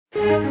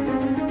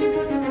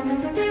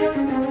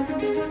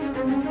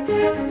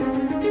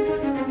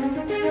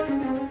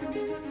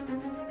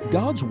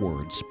God's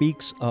Word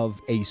speaks of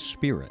a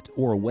spirit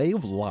or a way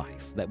of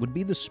life that would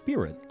be the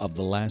spirit of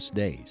the last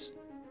days.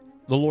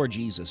 The Lord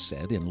Jesus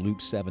said in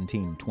Luke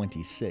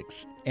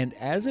 17:26, "And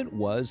as it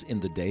was in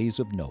the days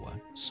of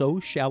Noah, so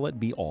shall it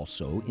be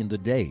also in the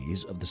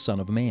days of the Son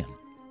of Man."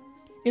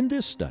 In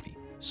this study,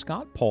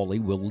 Scott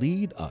Pauley will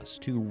lead us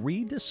to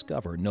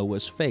rediscover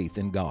Noah's faith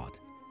in God.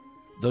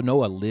 Though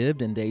Noah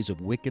lived in days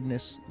of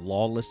wickedness,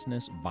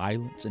 lawlessness,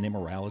 violence, and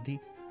immorality,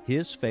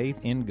 his faith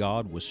in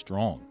God was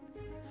strong.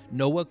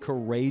 Noah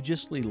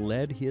courageously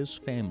led his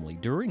family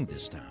during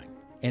this time,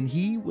 and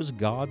he was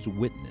God's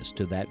witness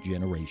to that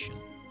generation.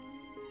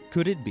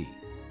 Could it be,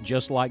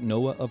 just like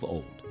Noah of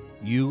old,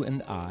 you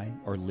and I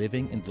are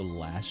living in the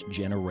last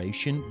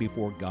generation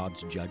before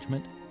God's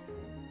judgment?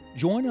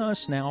 Join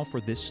us now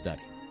for this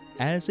study,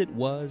 as it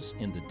was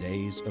in the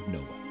days of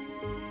Noah.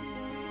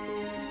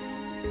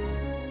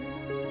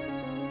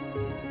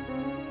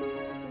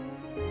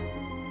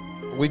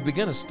 We've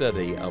begun a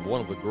study of one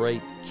of the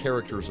great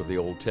characters of the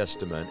Old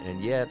Testament,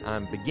 and yet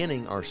I'm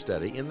beginning our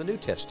study in the New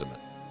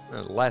Testament.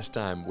 Last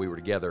time we were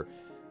together,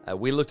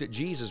 we looked at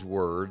Jesus'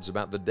 words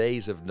about the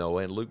days of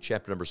Noah in Luke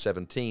chapter number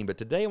 17, but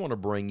today I want to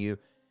bring you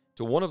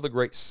to one of the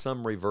great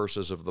summary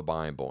verses of the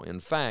Bible. In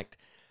fact,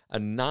 a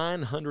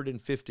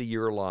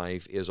 950-year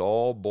life is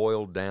all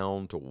boiled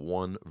down to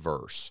one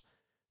verse.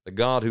 The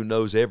God who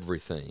knows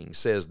everything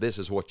says this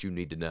is what you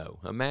need to know.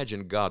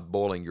 Imagine God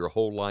boiling your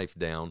whole life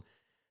down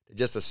to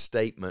just a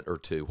statement or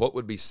two. What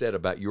would be said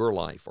about your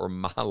life or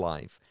my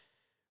life?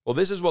 Well,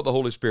 this is what the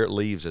Holy Spirit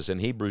leaves us in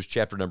Hebrews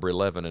chapter number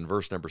 11 and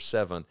verse number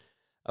 7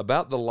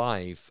 about the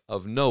life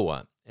of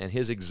Noah and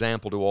his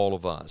example to all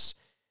of us.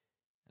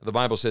 The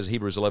Bible says,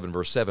 Hebrews 11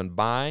 verse 7,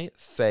 "By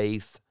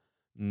faith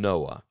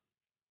Noah,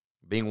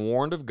 being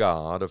warned of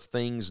God of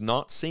things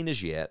not seen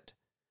as yet,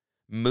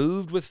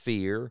 moved with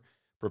fear,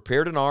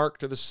 prepared an ark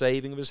to the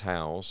saving of his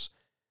house,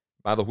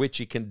 by the which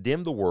he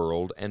condemned the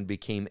world and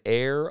became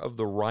heir of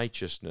the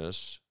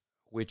righteousness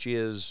which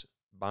is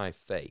by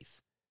faith."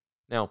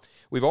 Now,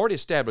 we've already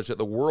established that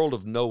the world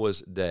of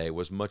Noah's day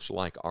was much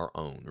like our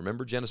own.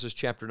 Remember Genesis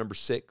chapter number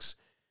 6?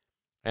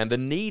 And the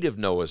need of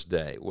Noah's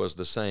day was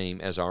the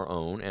same as our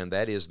own, and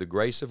that is the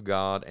grace of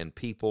God and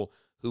people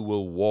who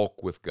will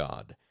walk with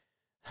God.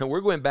 And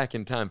we're going back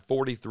in time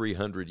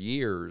 4,300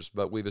 years,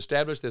 but we've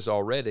established this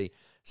already.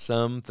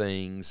 Some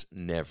things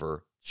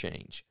never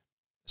change.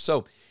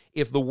 So,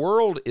 if the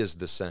world is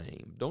the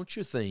same, don't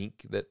you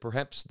think that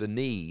perhaps the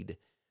need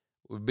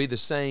would be the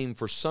same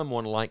for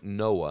someone like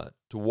Noah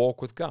to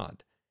walk with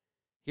God?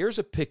 Here's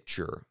a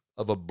picture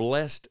of a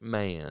blessed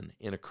man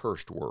in a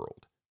cursed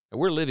world. Now,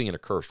 we're living in a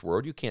cursed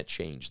world. You can't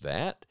change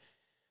that.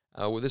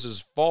 This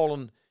is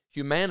fallen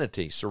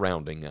humanity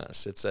surrounding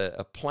us. It's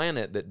a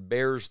planet that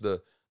bears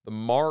the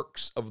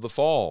marks of the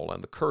fall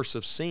and the curse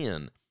of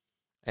sin,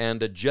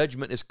 and a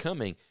judgment is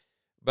coming.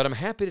 But I'm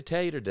happy to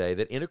tell you today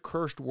that in a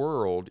cursed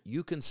world,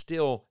 you can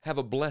still have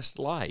a blessed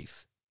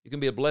life. You can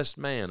be a blessed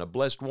man, a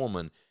blessed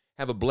woman,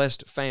 have a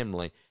blessed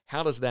family.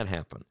 How does that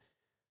happen?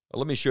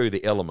 Well, let me show you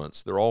the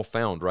elements. They're all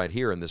found right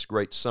here in this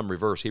great summary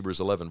verse, Hebrews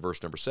 11,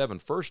 verse number 7.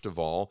 First of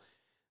all,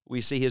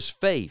 we see his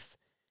faith.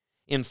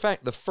 In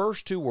fact, the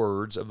first two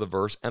words of the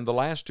verse and the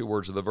last two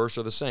words of the verse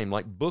are the same.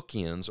 Like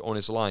bookends on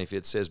his life,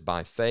 it says,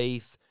 by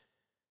faith,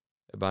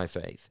 by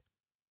faith.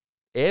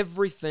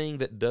 Everything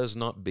that does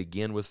not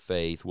begin with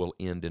faith will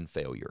end in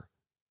failure.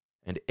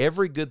 And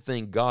every good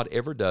thing God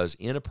ever does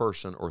in a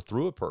person or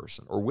through a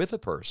person or with a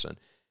person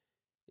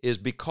is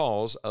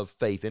because of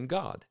faith in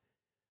God.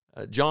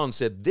 John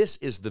said, "This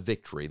is the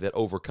victory that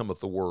overcometh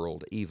the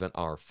world, even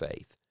our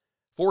faith."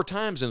 4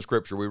 times in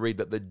Scripture we read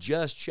that the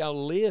just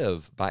shall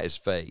live by his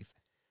faith.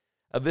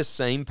 This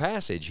same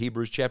passage,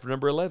 Hebrews chapter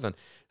number 11,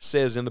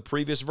 says in the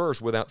previous verse,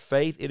 "Without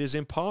faith it is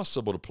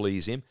impossible to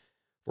please him.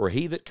 For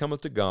he that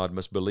cometh to God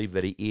must believe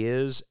that he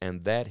is,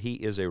 and that he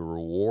is a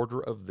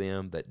rewarder of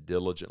them that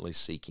diligently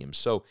seek him."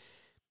 So,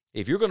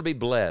 if you're going to be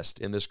blessed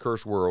in this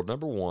cursed world,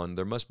 number one,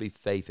 there must be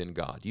faith in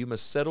God. You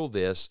must settle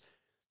this,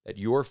 that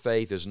your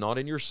faith is not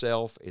in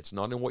yourself, it's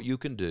not in what you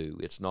can do,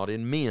 it's not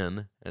in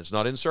men, and it's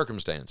not in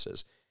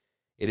circumstances.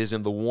 It is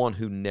in the one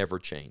who never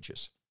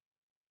changes.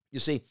 You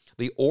see,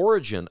 the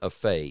origin of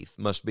faith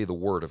must be the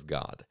Word of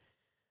God.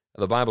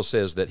 The Bible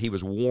says that he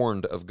was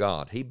warned of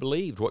God. He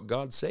believed what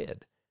God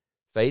said.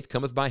 Faith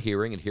cometh by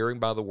hearing, and hearing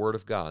by the Word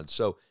of God.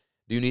 So,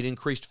 do you need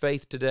increased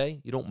faith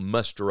today? You don't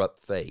muster up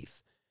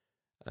faith.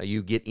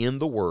 You get in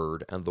the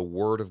Word, and the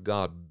Word of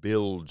God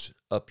builds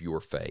up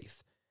your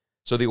faith.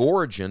 So the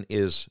origin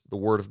is the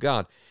Word of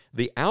God.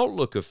 The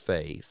outlook of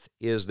faith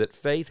is that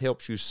faith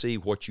helps you see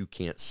what you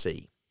can't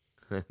see.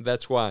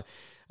 That's why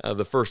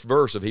the first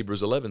verse of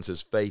Hebrews 11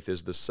 says, "Faith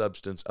is the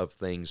substance of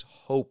things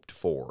hoped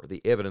for,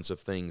 the evidence of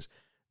things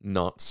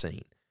not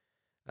seen."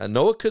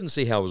 Noah couldn't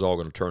see how it was all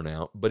going to turn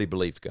out, but he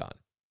believed God.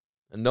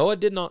 And Noah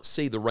did not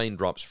see the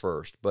raindrops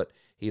first, but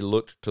he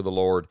looked to the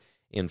Lord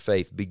in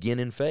faith. Begin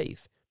in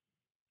faith.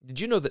 Did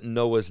you know that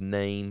Noah's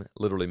name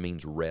literally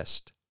means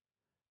rest?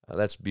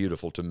 That's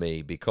beautiful to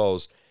me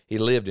because he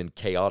lived in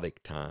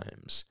chaotic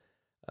times.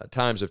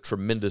 times of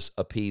tremendous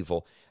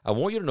upheaval. I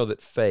want you to know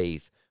that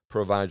faith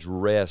provides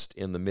rest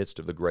in the midst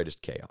of the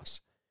greatest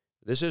chaos.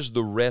 This is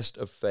the rest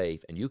of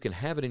faith, and you can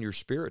have it in your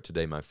spirit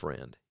today, my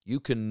friend. You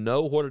can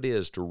know what it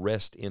is to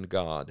rest in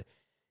God.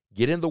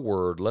 Get in the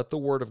Word. Let the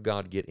Word of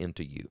God get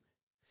into you.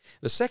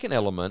 The second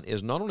element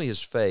is not only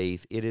his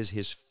faith, it is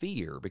his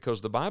fear,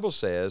 because the Bible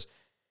says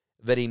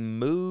that he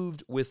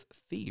moved with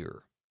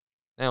fear.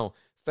 Now,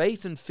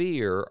 faith and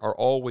fear are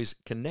always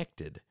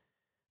connected.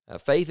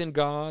 Faith in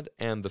God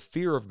and the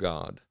fear of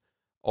God,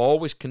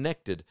 always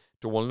connected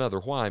to one another.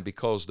 Why?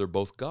 Because they're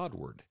both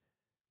Godward.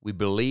 We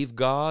believe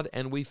God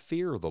and we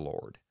fear the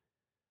Lord.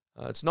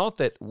 It's not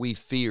that we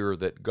fear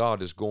that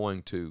God is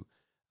going to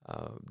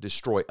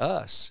destroy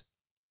us.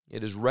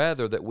 It is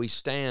rather that we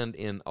stand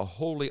in a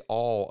holy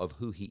awe of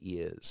who He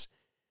is,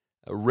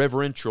 a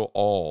reverential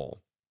awe.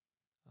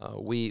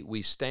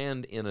 We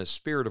stand in a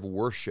spirit of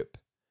worship,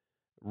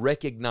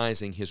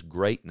 recognizing His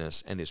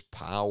greatness and His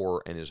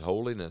power and His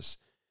holiness.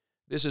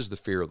 This is the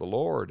fear of the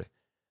Lord.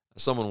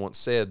 Someone once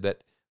said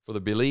that for the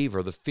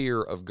believer, the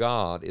fear of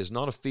God is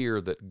not a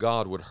fear that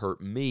God would hurt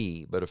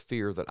me, but a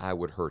fear that I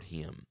would hurt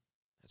Him.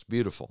 That's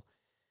beautiful.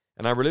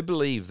 And I really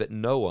believe that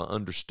Noah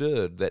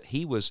understood that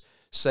he was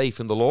safe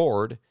in the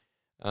Lord,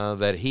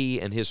 that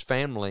he and his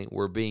family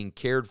were being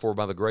cared for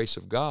by the grace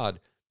of God,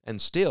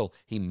 and still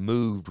he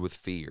moved with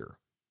fear.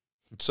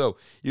 So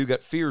you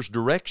got fear's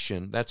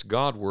direction, that's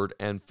Godward,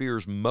 and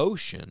fear's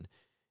motion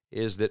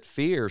is that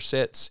fear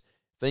sets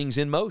things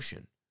in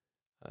motion.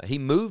 He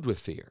moved with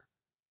fear.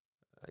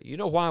 You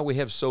know why we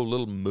have so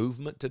little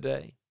movement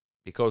today?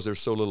 Because there's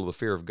so little of the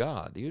fear of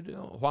God. You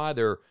know why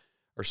there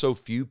are so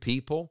few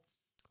people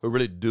who are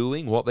really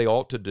doing what they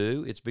ought to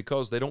do? It's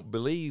because they don't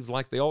believe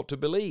like they ought to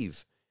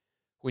believe.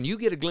 When you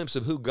get a glimpse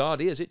of who God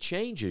is, it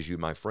changes you,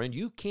 my friend.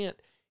 You can't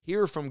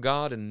hear from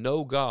God and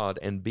know God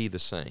and be the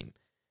same.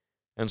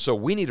 And so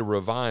we need a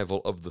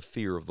revival of the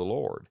fear of the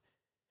Lord.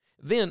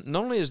 Then,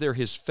 not only is there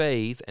his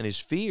faith and his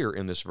fear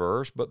in this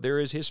verse, but there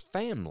is his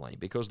family,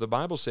 because the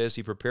Bible says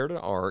he prepared an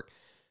ark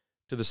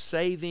to the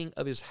saving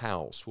of his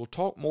house. We'll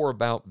talk more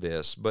about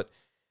this, but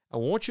I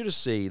want you to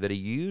see that he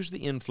used the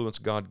influence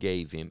God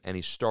gave him, and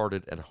he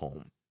started at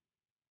home.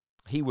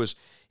 He was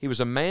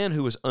a man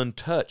who was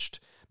untouched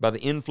by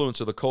the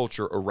influence of the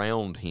culture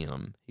around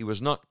him. He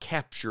was not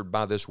captured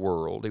by this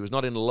world. He was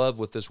not in love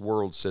with this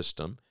world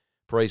system.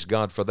 Praise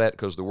God for that,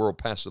 because the world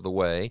passeth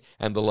away,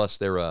 and the lust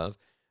thereof.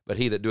 But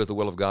he that doeth the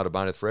will of God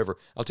abideth forever.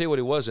 I'll tell you what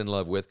he was in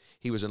love with.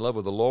 He was in love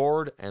with the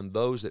Lord and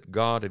those that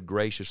God had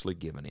graciously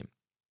given him.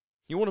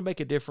 You want to make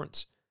a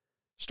difference?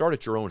 Start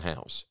at your own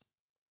house.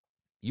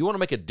 You want to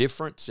make a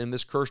difference in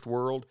this cursed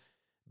world?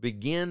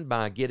 Begin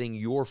by getting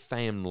your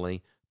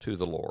family to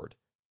the Lord.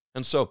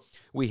 And so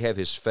we have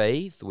his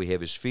faith, we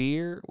have his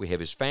fear, we have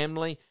his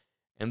family,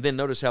 and then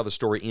notice how the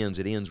story ends.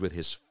 It ends with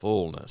his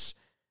fullness.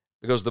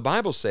 Because the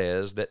Bible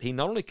says that he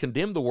not only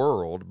condemned the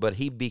world, but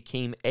he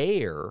became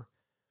heir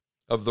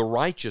of the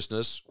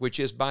righteousness which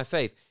is by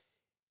faith.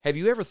 Have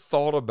you ever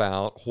thought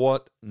about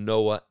what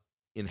Noah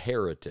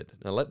inherited?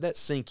 Now let that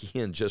sink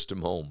in just a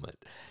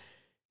moment.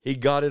 He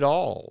got it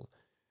all.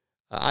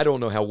 I don't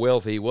know how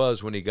wealthy he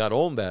was when he got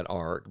on that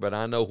ark, but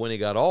I know when he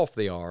got off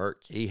the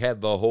ark, he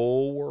had the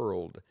whole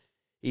world.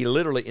 He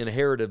literally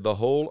inherited the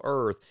whole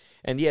earth,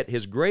 and yet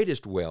his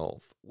greatest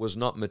wealth was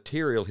not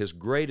material. His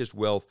greatest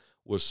wealth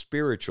was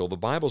spiritual. The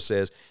Bible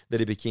says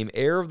that he became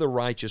heir of the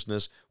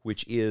righteousness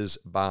which is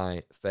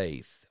by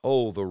faith.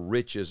 Oh, the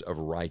riches of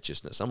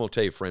righteousness. I'm going to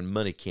tell you, friend,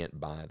 money can't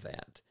buy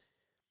that.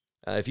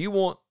 If you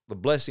want the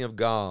blessing of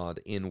God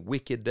in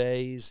wicked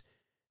days,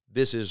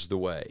 this is the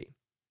way.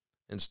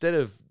 Instead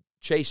of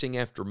chasing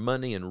after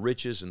money and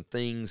riches and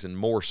things and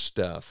more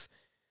stuff,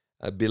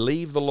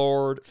 believe the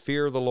Lord,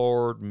 fear the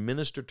Lord,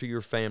 minister to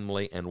your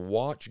family, and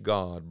watch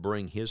God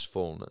bring his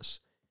fullness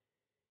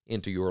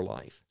into your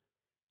life.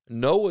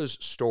 Noah's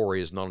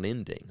story is not an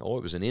ending. Oh,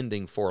 it was an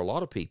ending for a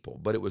lot of people,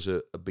 but it was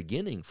a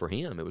beginning for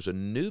him. It was a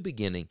new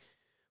beginning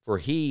for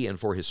he and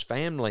for his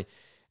family.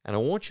 And I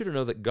want you to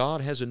know that God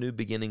has a new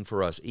beginning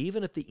for us.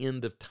 Even at the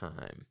end of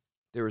time,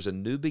 there is a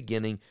new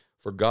beginning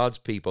for God's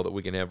people that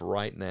we can have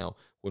right now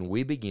when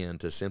we begin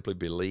to simply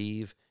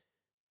believe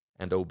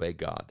and obey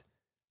God.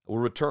 We'll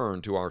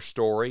return to our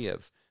story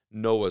of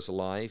Noah's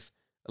life.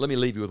 Let me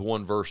leave you with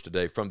one verse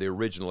today from the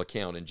original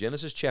account. In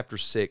Genesis chapter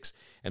 6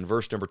 and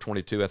verse number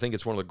 22, I think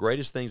it's one of the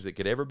greatest things that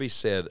could ever be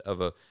said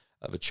of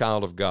a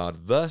child of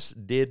God. Thus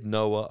did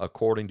Noah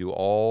according to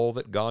all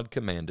that God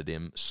commanded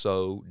him,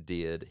 so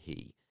did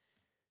he.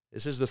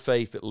 This is the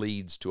faith that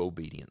leads to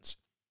obedience.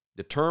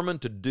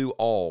 Determined to do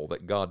all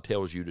that God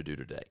tells you to do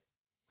today.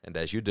 And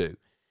as you do,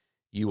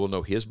 you will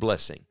know his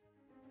blessing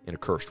in a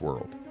cursed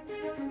world.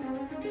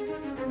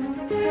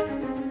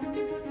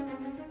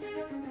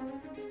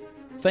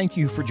 Thank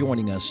you for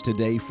joining us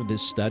today for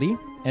this study,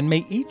 and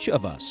may each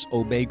of us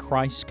obey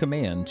Christ's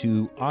command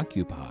to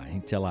occupy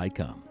till I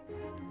come.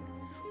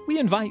 We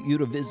invite you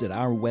to visit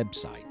our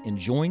website,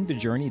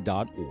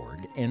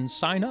 enjoyingthejourney.org, and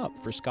sign up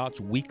for Scott's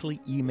weekly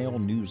email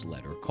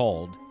newsletter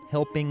called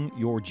Helping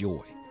Your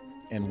Joy.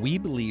 and we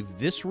believe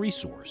this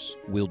resource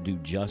will do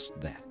just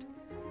that.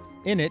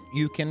 In it,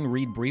 you can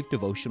read brief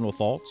devotional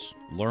thoughts,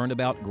 learn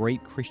about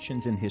great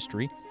Christians in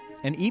history,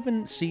 and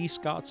even see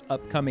Scott's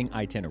upcoming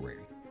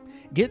itinerary.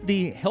 Get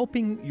the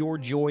Helping Your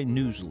Joy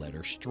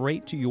newsletter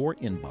straight to your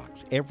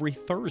inbox every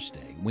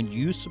Thursday when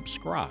you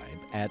subscribe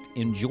at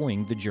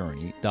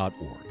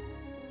enjoyingthejourney.org.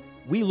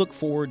 We look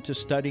forward to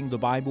studying the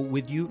Bible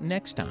with you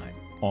next time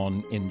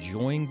on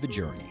Enjoying the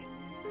Journey.